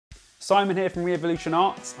Simon here from Re-Evolution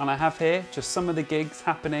Arts, and I have here just some of the gigs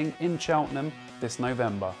happening in Cheltenham this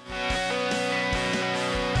November.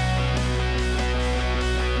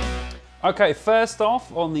 Okay, first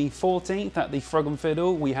off, on the 14th at the Frog and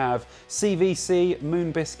Fiddle, we have CVC,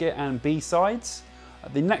 Moon Biscuit and B-Sides.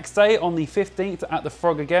 The next day, on the 15th at the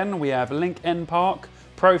Frog again, we have Link N Park,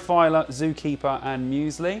 Profiler, Zookeeper and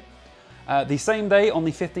Muesli. The same day, on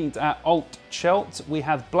the 15th at Alt Chelt, we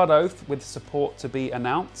have Blood Oath with support to be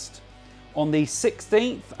announced. On the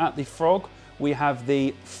 16th at the Frog, we have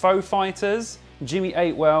the Faux Fighters, Jimmy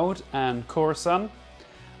 8 World and Coruscant.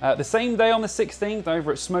 The same day on the 16th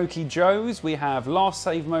over at Smoky Joe's, we have Last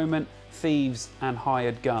Save Moment, Thieves and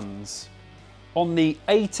Hired Guns. On the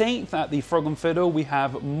 18th at the Frog and Fiddle, we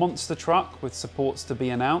have Monster Truck with supports to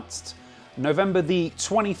be announced. November the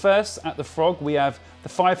 21st at the Frog, we have the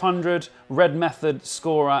 500, Red Method,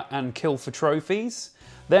 Scorer and Kill for Trophies.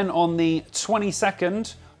 Then on the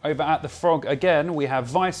 22nd, over at the Frog again, we have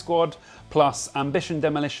Vice Squad plus Ambition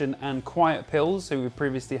Demolition and Quiet Pills, who we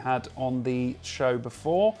previously had on the show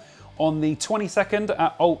before. On the 22nd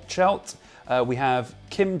at Alt Chelt, we have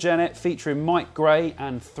Kim Jennett featuring Mike Gray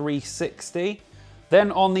and 360.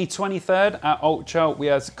 Then on the 23rd at Alt Chelt, we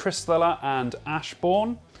have Crystalla and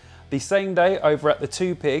Ashbourne. The same day over at the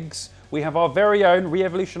Two Pigs, we have our very own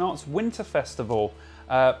Re-Evolution Arts Winter Festival.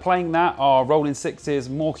 Playing that are Rolling Sixes,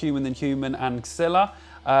 More Human Than Human and Xilla.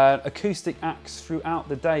 Acoustic acts throughout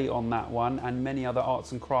the day on that one, and many other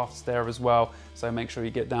arts and crafts there as well, so make sure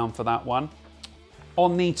you get down for that one.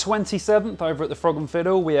 On the 27th over at the Frog and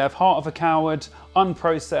Fiddle, we have Heart of a Coward,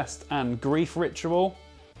 Unprocessed and Grief Ritual.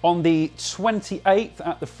 On the 28th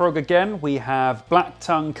at the Frog again, we have Black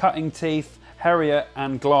Tongue, Cutting Teeth, Harriet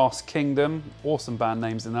and Glass Kingdom. Awesome band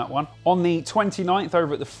names in that one. On the 29th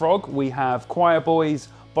over at the Frog, we have Choir Boys,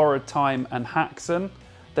 Borrowed Time and Haxon.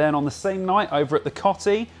 Then on the same night over at the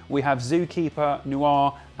Cotty, we have Zookeeper,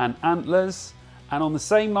 Noir and Antlers. And on the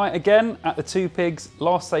same night again at the Two Pigs,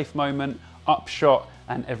 Last Safe Moment, Upshot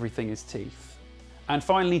and Everything is Teeth. And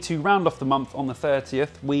finally, to round off the month on the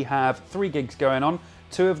 30th, we have 3 gigs going on,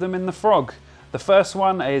 2 of them in the Frog. The first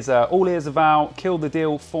one is All Ears Avow, Kill the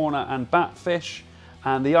Deal, Fauna and Batfish.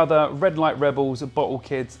 And the other, Red Light Rebels, Bottle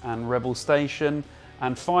Kids and Rebel Station.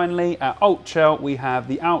 And finally, at Alt Chelt, we have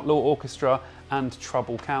the Outlaw Orchestra and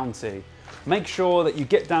Trouble County. Make sure that you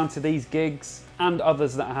get down to these gigs and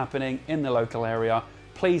others that are happening in the local area.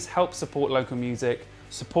 Please help support local music,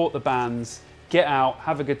 support the bands, get out,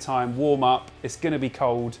 have a good time, warm up. It's going to be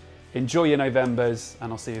cold. Enjoy your Novembers,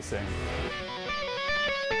 and I'll see you soon.